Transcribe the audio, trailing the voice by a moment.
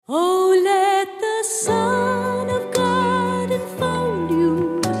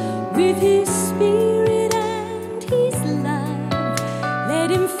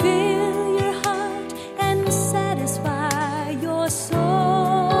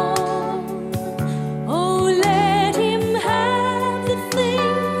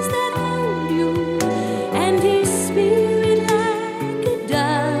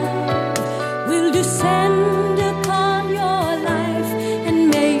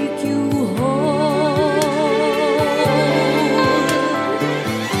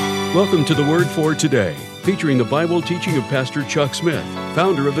Welcome to the Word for Today, featuring the Bible teaching of Pastor Chuck Smith,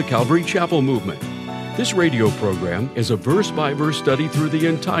 founder of the Calvary Chapel Movement. This radio program is a verse-by-verse study through the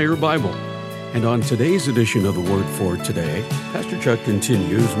entire Bible. And on today's edition of the Word for Today, Pastor Chuck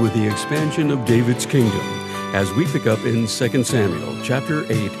continues with the expansion of David's kingdom as we pick up in 2 Samuel chapter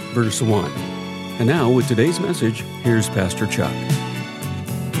 8, verse 1. And now, with today's message, here's Pastor Chuck.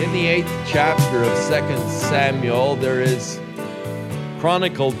 In the 8th chapter of 2 Samuel, there is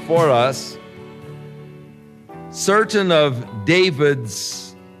chronicled for us certain of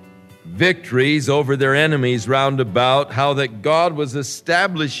David's victories over their enemies round about, how that God was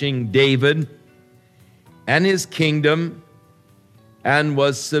establishing David and his kingdom and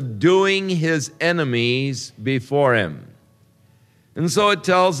was subduing his enemies before him. And so it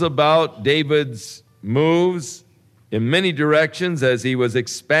tells about David's moves in many directions as he was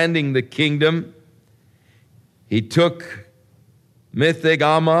expanding the kingdom. He took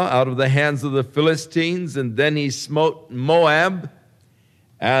Metheg-ammah out of the hands of the Philistines, and then he smote Moab,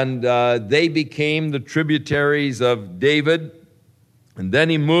 and they became the tributaries of David. And then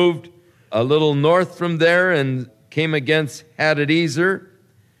he moved a little north from there and came against Hadadezer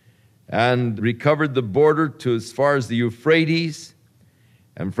and recovered the border to as far as the Euphrates.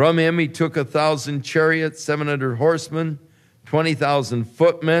 And from him he took 1,000 chariots, 700 horsemen, 20,000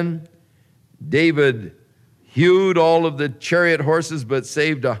 footmen. David hewed all of the chariot horses, but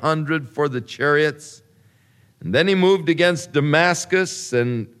saved 100 for the chariots. And then he moved against Damascus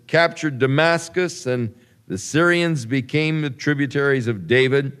and captured Damascus, and the Syrians became the tributaries of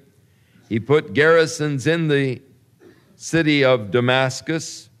David. He put garrisons in the city of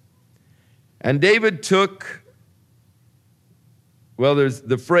Damascus. And David took, there's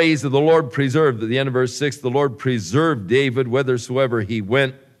the phrase of the Lord preserved, at the end of verse 6, the Lord preserved David whithersoever he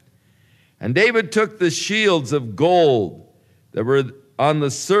went. And David took the shields of gold that were on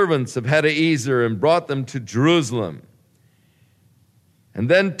the servants of Hadadezer and brought them to Jerusalem. And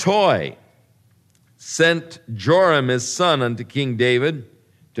then Toi sent Joram his son unto King David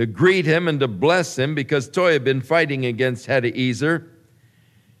to greet him and to bless him, because Toi had been fighting against Hadadezer.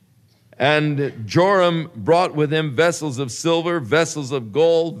 And Joram brought with him vessels of silver, vessels of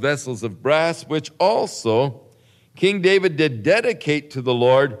gold, vessels of brass, which also King David did dedicate to the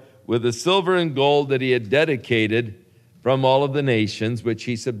Lord with the silver and gold that he had dedicated from all of the nations which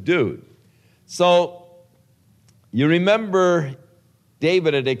he subdued. So, you remember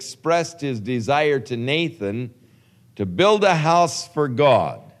David had expressed his desire to Nathan to build a house for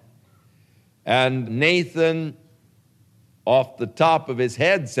God. And Nathan, off the top of his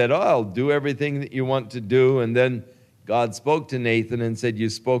head, said, I'll do everything that you want to do. And then God spoke to Nathan and said, you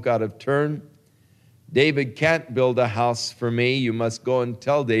spoke out of turn. David can't build a house for me. You must go and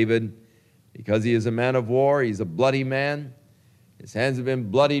tell David, because he is a man of war, he's a bloody man. His hands have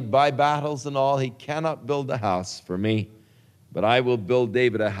been bloodied by battles and all. He cannot build a house for me, but I will build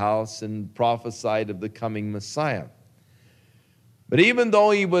David a house, and prophesied of the coming Messiah. But even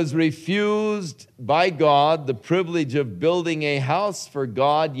though he was refused by God the privilege of building a house for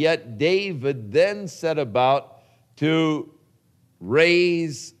God, yet David then set about to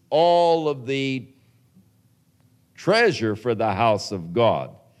raise all of the treasure for the house of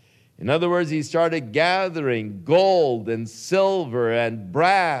God. In other words, he started gathering gold and silver and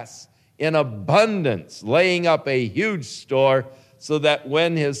brass in abundance, laying up a huge store so that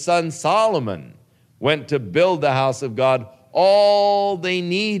when his son Solomon went to build the house of God, all they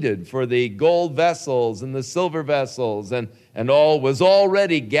needed for the gold vessels and the silver vessels and all was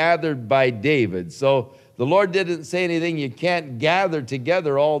already gathered by David. So the Lord didn't say anything, you can't gather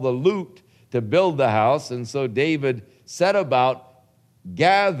together all the loot to build the house. And so David set about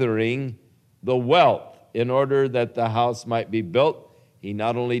gathering the wealth in order that the house might be built. He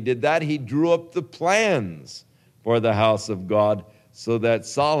not only did that, he drew up the plans for the house of God so that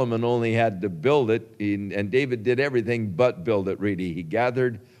Solomon only had to build it, and David did everything but build it, really. He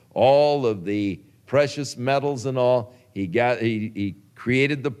gathered all of the precious metals and all. He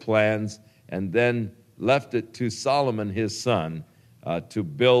created the plans and then left it to Solomon, his son, to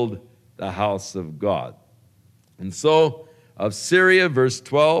build the house of God. And so, of Syria, verse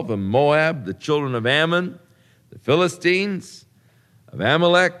 12, of Moab, the children of Ammon, the Philistines, of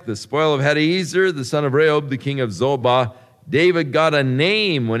Amalek, the spoil of Hadadezer, the son of Rehob, the king of Zobah, David got a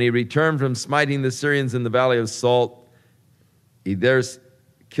name when he returned from smiting the Syrians in the Valley of Salt. He there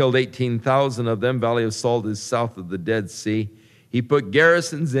killed 18,000 of them. Valley of Salt is south of the Dead Sea. He put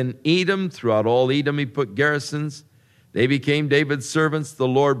garrisons in Edom. Throughout all Edom he put garrisons. They became David's servants. The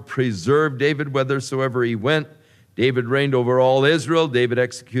Lord preserved David whithersoever he went. David reigned over all Israel. David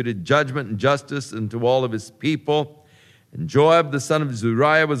executed judgment and justice unto all of his people. And Joab the son of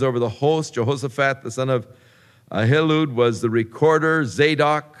Zeruiah was over the host. Jehoshaphat the son of Ahilud was the recorder.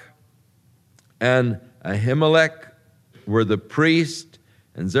 Zadok and Ahimelech were the priest.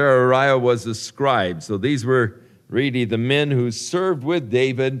 And Zechariah was the scribe. So these were really the men who served with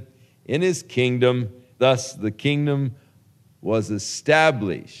David in his kingdom. Thus the kingdom was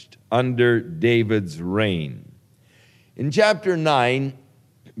established under David's reign. In chapter 9,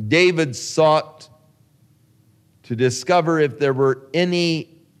 David sought to discover if there were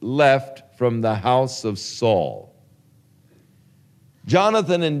any left from the house of Saul.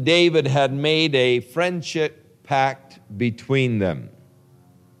 Jonathan and David had made a friendship pact between them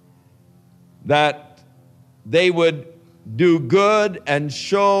that they would do good and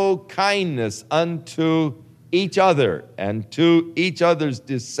show kindness unto each other and to each other's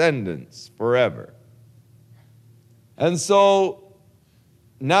descendants forever. And so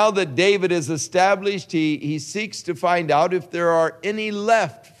now that David is established, he seeks to find out if there are any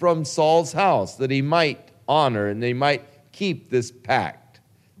left from Saul's house that he might honor and they might keep this pact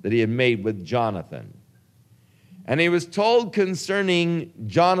that he had made with Jonathan. And he was told concerning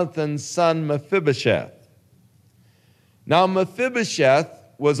Jonathan's son Mephibosheth. Now Mephibosheth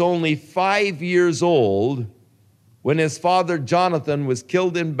was only 5 years old when his father Jonathan was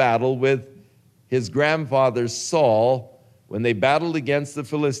killed in battle with his grandfather Saul when they battled against the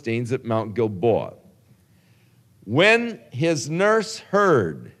Philistines at Mount Gilboa. When his nurse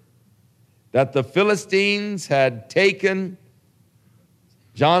heard that the Philistines had taken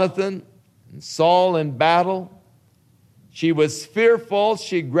Jonathan and Saul in battle, she was fearful.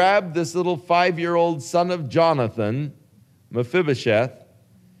 She grabbed this little 5-year-old son of Jonathan, Mephibosheth,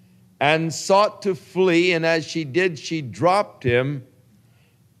 and sought to flee. And as she did, she dropped him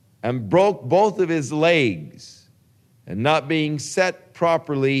and broke both of his legs. And not being set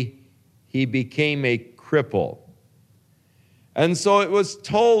properly, he became a cripple. And so it was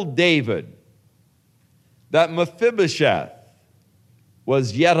told David that Mephibosheth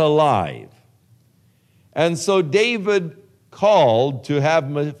was yet alive. And so David called to have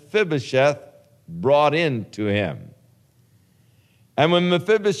Mephibosheth brought in to him. And when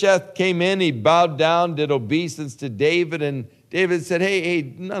Mephibosheth came in, he bowed down, did obeisance to David, and David said,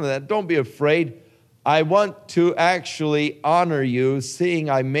 hey, none of that, don't be afraid. I want to actually honor you, seeing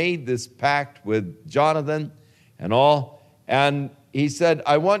I made this pact with Jonathan and all. And he said,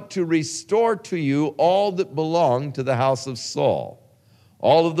 I want to restore to you all that belonged to the house of Saul.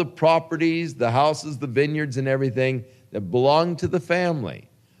 All of the properties, the houses, the vineyards, and everything that belonged to the family.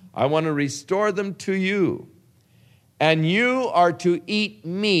 I want to restore them to you. And you are to eat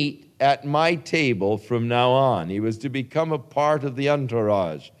meat at my table from now on. He was to become a part of the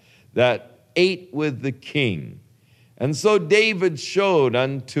entourage that ate with the king. And so David showed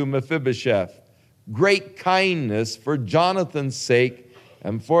unto Mephibosheth great kindness for Jonathan's sake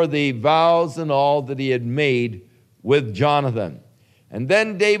and for the vows and all that he had made with Jonathan. And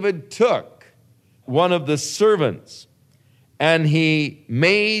then David took one of the servants, and he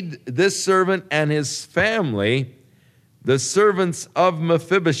made this servant and his family the servants of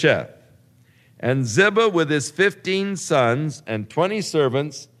Mephibosheth. And Ziba with his 15 sons and 20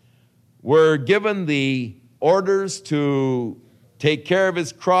 servants were given the orders to take care of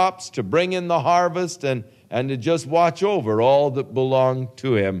his crops, to bring in the harvest, and to just watch over all that belonged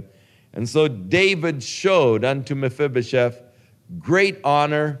to him. And so David showed unto Mephibosheth great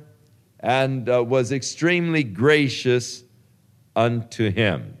honor and was extremely gracious unto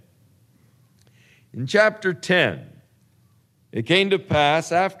him. In chapter 10, it came to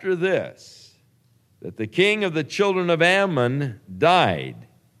pass after this that the king of the children of Ammon died,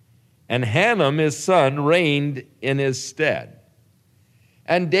 and Hanam his son reigned in his stead.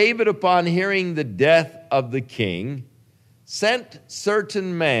 And David, upon hearing the death of the king, sent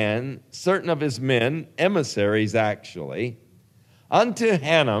certain of his men, emissaries actually, unto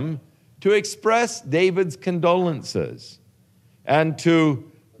Hanam to express David's condolences and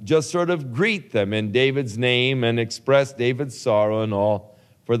to just sort of greet them in David's name and express David's sorrow and all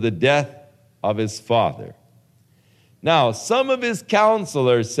for the death of his father. Now, some of his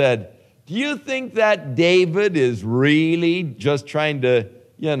counselors said, do you think that David is really just trying to,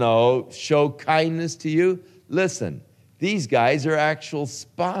 show kindness to you? Listen, these guys are actual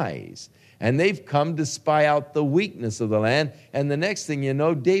spies, and they've come to spy out the weakness of the land, and the next thing you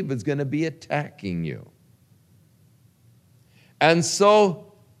know, David's going to be attacking you. And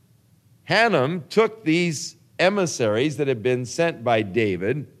so Hanam took these emissaries that had been sent by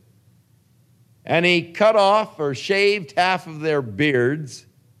David, and he cut off or shaved half of their beards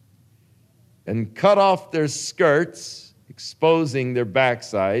and cut off their skirts, exposing their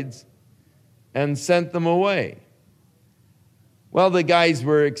backsides, and sent them away. Well, the guys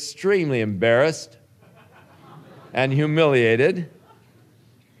were extremely embarrassed and humiliated.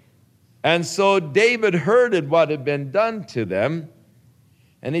 And so David heard what had been done to them,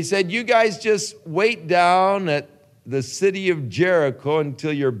 and he said, you guys just wait down at the city of Jericho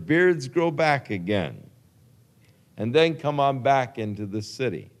until your beards grow back again, and then come on back into the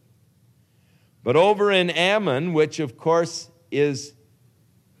city. But over in Ammon, which of course is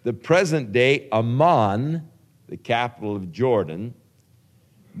the present day Amman, the capital of Jordan,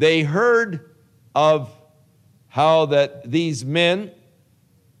 they heard of how that these men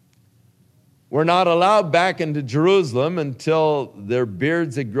were not allowed back into Jerusalem until their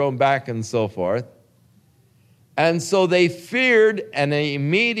beards had grown back and so forth. And so they feared an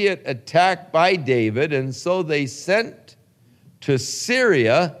immediate attack by David, and so they sent to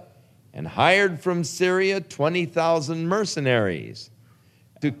Syria and hired from Syria 20,000 mercenaries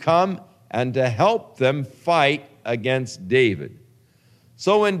to come and to help them fight against David.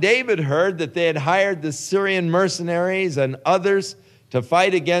 So when David heard that they had hired the Syrian mercenaries and others to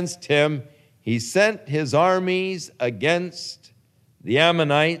fight against him, he sent his armies against the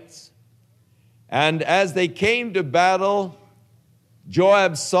Ammonites. And as they came to battle,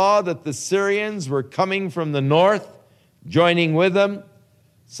 Joab saw that the Syrians were coming from the north, joining with them.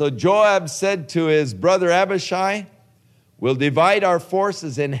 So Joab said to his brother Abishai, we'll divide our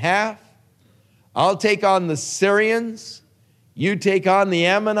forces in half. I'll take on the Syrians, you take on the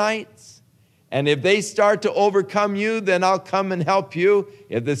Ammonites. And if they start to overcome you, then I'll come and help you.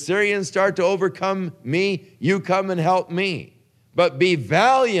 If the Syrians start to overcome me, you come and help me. But be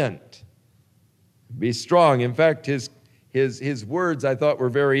valiant, be strong. In fact, his words I thought were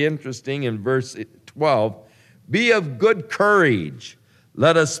very interesting in verse 12. Be of good courage.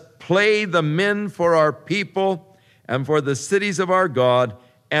 Let us play the men for our people and for the cities of our God,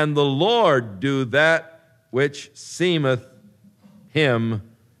 and the Lord do that which seemeth him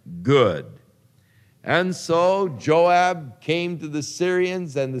good. And so Joab came to the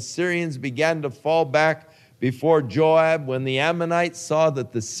Syrians, and the Syrians began to fall back before Joab. When the Ammonites saw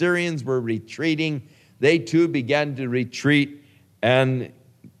that the Syrians were retreating, they too began to retreat, and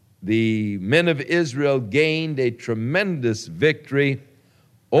the men of Israel gained a tremendous victory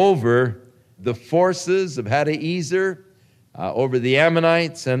over the forces of Hadaezer, over the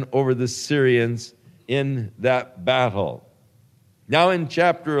Ammonites, and over the Syrians in that battle. Now in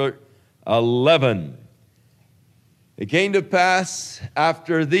chapter 11, it came to pass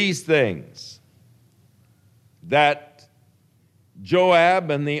after these things that Joab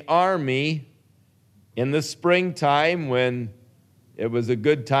and the army in the springtime, when it was a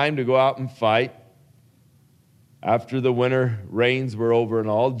good time to go out and fight, after the winter rains were over and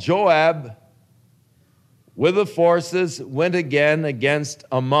all, Joab with the forces went again against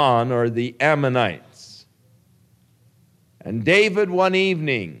Ammon, or the Ammonites. And David one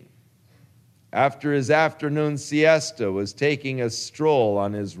evening, after his afternoon siesta, was taking a stroll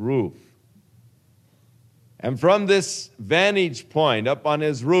on his roof. And from this vantage point up on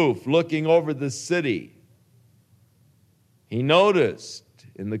his roof, looking over the city, he noticed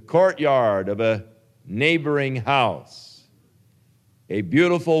in the courtyard of a neighboring house a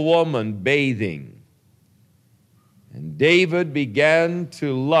beautiful woman bathing. And David began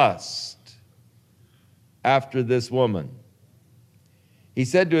to lust after this woman. He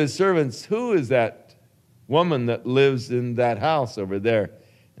said to his servants, who is that woman that lives in that house over there?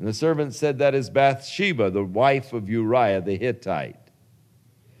 And the servant said, that is Bathsheba, the wife of Uriah the Hittite.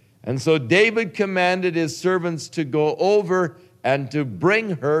 And so David commanded his servants to go over and to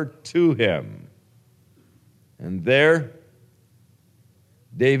bring her to him. And there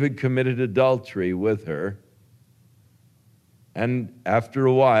David committed adultery with her. And after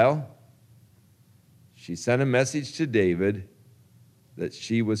a while, she sent a message to David that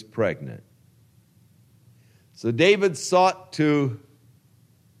she was pregnant. So David sought to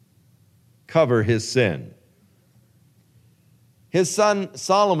cover his sin. His son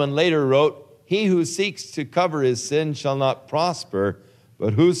Solomon later wrote, he who seeks to cover his sin shall not prosper,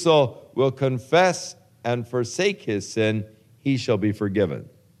 but whoso will confess and forsake his sin, he shall be forgiven.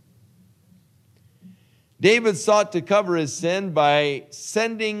 David sought to cover his sin by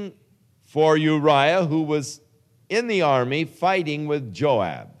sending for Uriah, who was in the army fighting with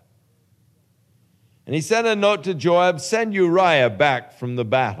Joab. And he sent a note to Joab, send Uriah back from the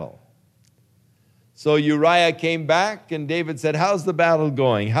battle. So Uriah came back, and David said, how's the battle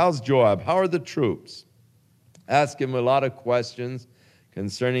going? How's Joab? How are the troops? Asked him a lot of questions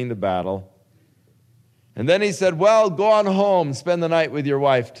concerning the battle. And then he said, well, go on home, spend the night with your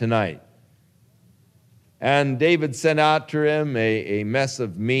wife tonight. And David sent out to him a mess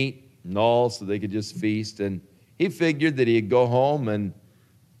of meat and all, so they could just feast. And He figured that he'd go home and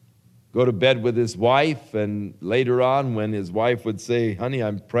go to bed with his wife, and later on when his wife would say, honey,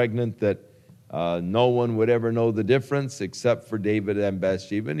 I'm pregnant, that no one would ever know the difference except for David and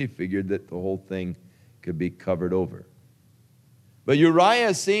Bathsheba, and he figured that the whole thing could be covered over. But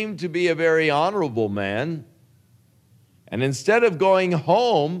Uriah seemed to be a very honorable man, and instead of going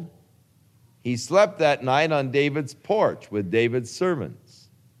home, he slept that night on David's porch with David's servants.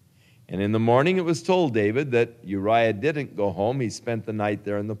 And in the morning it was told David that Uriah didn't go home. He spent the night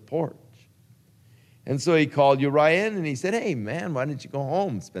there on the porch. And so he called Uriah in and he said, hey man, why didn't you go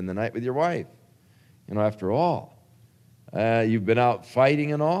home, spend the night with your wife? After all, you've been out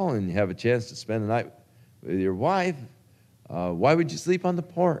fighting and all, and you have a chance to spend the night with your wife. Why would you sleep on the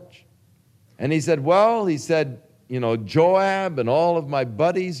porch? And he said, Joab and all of my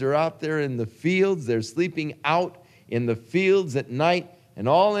buddies are out there in the fields. They're sleeping out in the fields at night and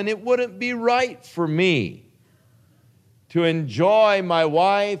all, and it wouldn't be right for me to enjoy my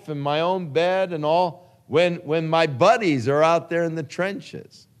wife and my own bed and all when my buddies are out there in the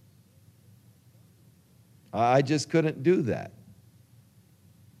trenches. I just couldn't do that.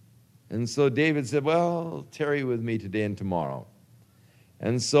 And so David said, well, tarry with me today and tomorrow.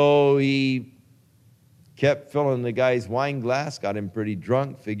 And so he kept filling the guy's wine glass, got him pretty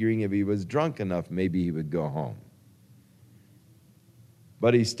drunk, figuring if he was drunk enough, maybe he would go home.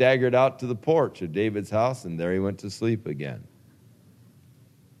 But he staggered out to the porch of David's house, and there he went to sleep again.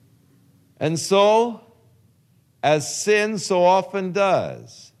 And so, as sin so often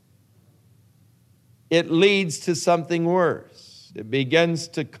does, it leads to something worse. It begins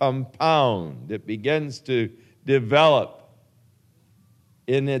to compound. It begins to develop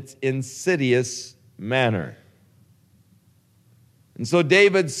in its insidious manner. And so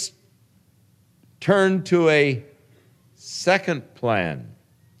David turned to a second plan,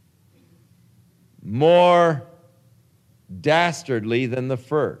 more dastardly than the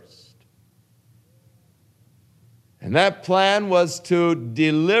first. And that plan was to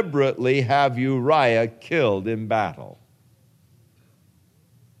deliberately have Uriah killed in battle.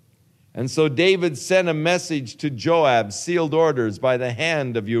 And so David sent a message to Joab, sealed orders by the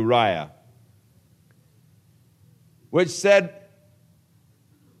hand of Uriah, which said,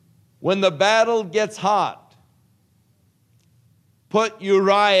 when the battle gets hot, put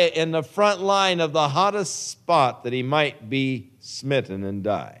Uriah in the front line of the hottest spot that he might be smitten and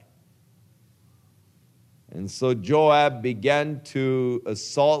die. And so Joab began to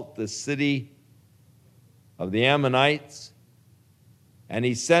assault the city of the Ammonites, and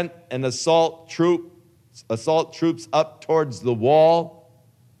he sent an assault troops up towards the wall,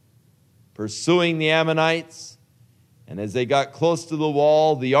 pursuing the Ammonites. And as they got close to the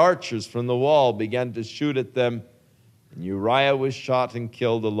wall, the archers from the wall began to shoot at them, and Uriah was shot and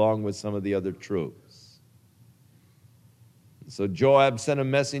killed along with some of the other troops. So Joab sent a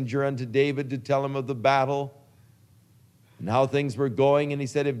messenger unto David to tell him of the battle and how things were going. And he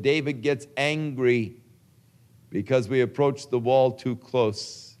said, if David gets angry because we approached the wall too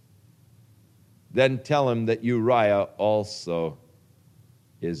close, then tell him that Uriah also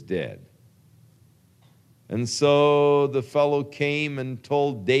is dead. And so the fellow came and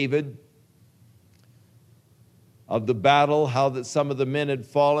told David of the battle, how that some of the men had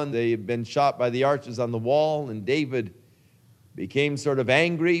fallen. They had been shot by the archers on the wall, and David became sort of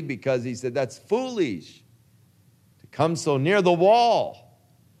angry because he said, that's foolish to come so near the wall.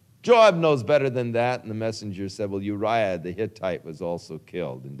 Joab knows better than that. And the messenger said, well, Uriah the Hittite was also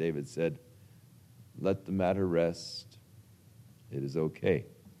killed. And David said, let the matter rest. It is okay.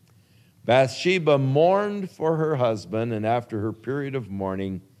 Bathsheba mourned for her husband, and after her period of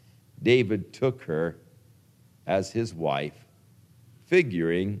mourning, David took her as his wife,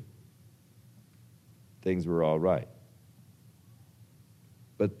 figuring things were all right.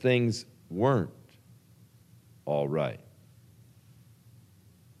 But things weren't all right.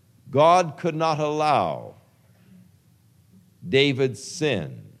 God could not allow David's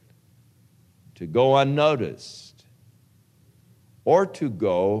sin to go unnoticed or to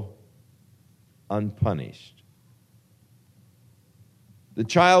go unpunished. The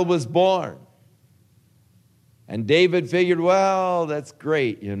child was born, and David figured, well, that's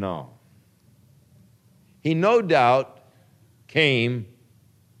great, you know. He no doubt came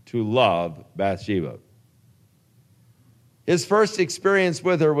to love Bathsheba. His first experience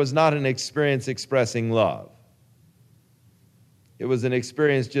with her was not an experience expressing love. It was an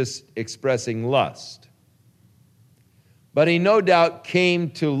experience just expressing lust. But he no doubt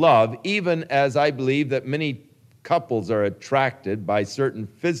came to love, even as I believe that many couples are attracted by certain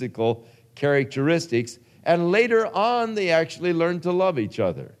physical characteristics, and later on they actually learn to love each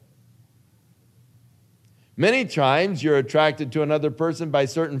other. Many times you're attracted to another person by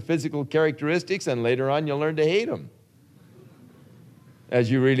certain physical characteristics, and later on you'll learn to hate them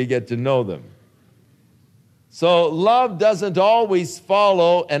as you really get to know them. So love doesn't always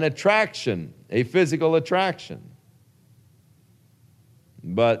follow an attraction, a physical attraction.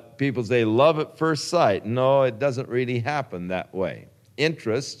 But people say love at first sight. No, it doesn't really happen that way.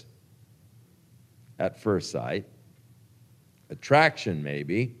 Interest at first sight, attraction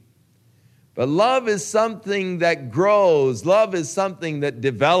maybe, but love is something that grows. Love is something that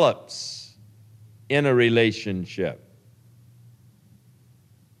develops in a relationship.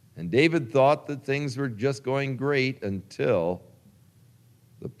 And David thought that things were just going great until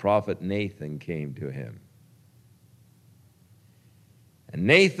the prophet Nathan came to him. And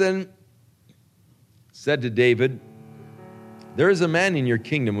Nathan said to David, "There is a man in your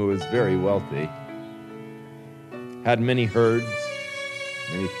kingdom who is very wealthy, had many herds,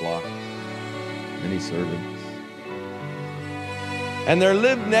 many flocks, many servants. And there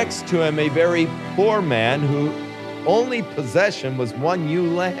lived next to him a very poor man whose only possession was one ewe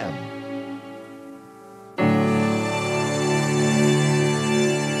lamb.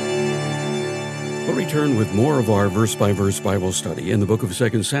 We'll return with more of our verse-by-verse Bible study in the book of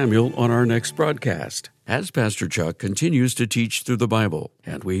 2 Samuel on our next broadcast, as Pastor Chuck continues to teach through the Bible,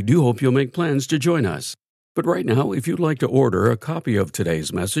 and we do hope you'll make plans to join us. But right now, if you'd like to order a copy of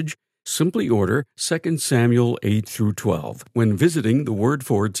today's message, simply order 2 Samuel 8 through 12 when visiting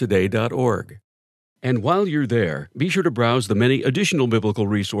thewordfortoday.org. And while you're there, be sure to browse the many additional biblical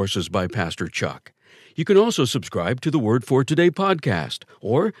resources by Pastor Chuck. You can also subscribe to the Word for Today podcast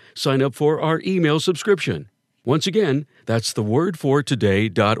or sign up for our email subscription. Once again, that's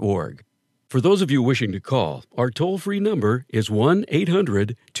thewordfortoday.org. For those of you wishing to call, our toll-free number is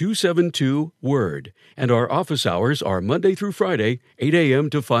 1-800-272-WORD, and our office hours are Monday through Friday, 8 a.m.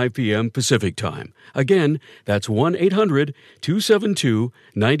 to 5 p.m. Pacific Time. Again, that's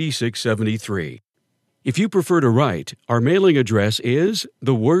 1-800-272-9673. If you prefer to write, our mailing address is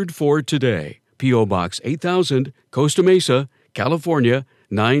The Word for Today, P.O. Box 8000, Costa Mesa, California,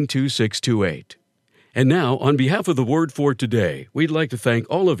 92628. And now, on behalf of the Word for Today, we'd like to thank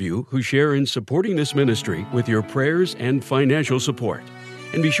all of you who share in supporting this ministry with your prayers and financial support.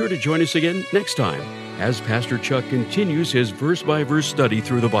 And be sure to join us again next time as Pastor Chuck continues his verse-by-verse study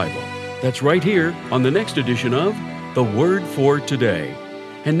through the Bible. That's right here on the next edition of The Word for Today.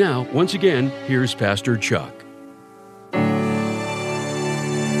 And now, once again, here's Pastor Chuck.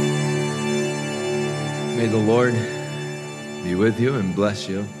 May the Lord be with you and bless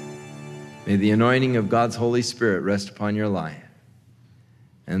you. May the anointing of God's Holy Spirit rest upon your life.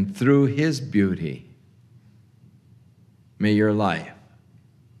 And through His beauty, may your life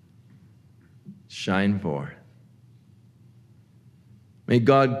shine forth. May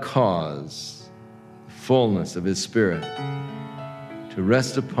God cause the fullness of His Spirit to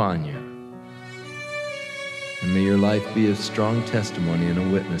rest upon you. And may your life be a strong testimony and a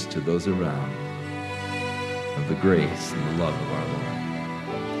witness to those around of the grace and the love of our Lord.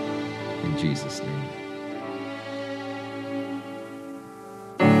 In Jesus' name.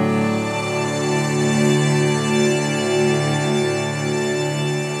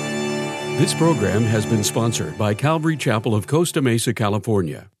 This program has been sponsored by Calvary Chapel of Costa Mesa,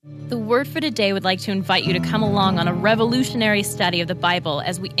 California. The Word for Today would like to invite you to come along on a revolutionary study of the Bible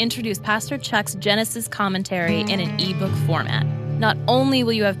as we introduce Pastor Chuck's Genesis commentary in an ebook format. Not only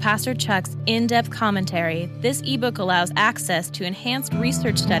will you have Pastor Chuck's in-depth commentary, this ebook allows access to enhanced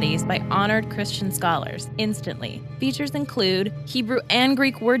research studies by honored Christian scholars instantly. Features include Hebrew and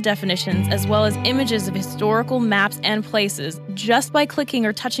Greek word definitions, as well as images of historical maps and places just by clicking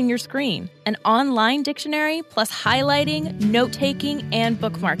or touching your screen. An online dictionary, plus highlighting, note-taking, and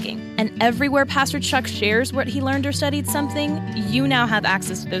bookmarking. And everywhere Pastor Chuck shares what he learned or studied something, you now have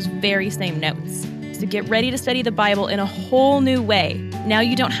access to those very same notes. So get ready to study the Bible in a whole new way. Now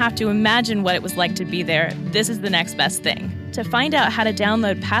you don't have to imagine what it was like to be there. This is the next best thing. To find out how to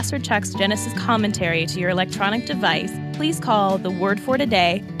download Pastor Chuck's Genesis commentary to your electronic device, please call The Word for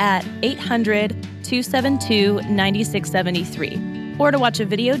Today at 800-272-9673. Or to watch a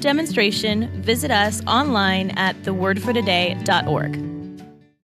video demonstration, visit us online at thewordfortoday.org.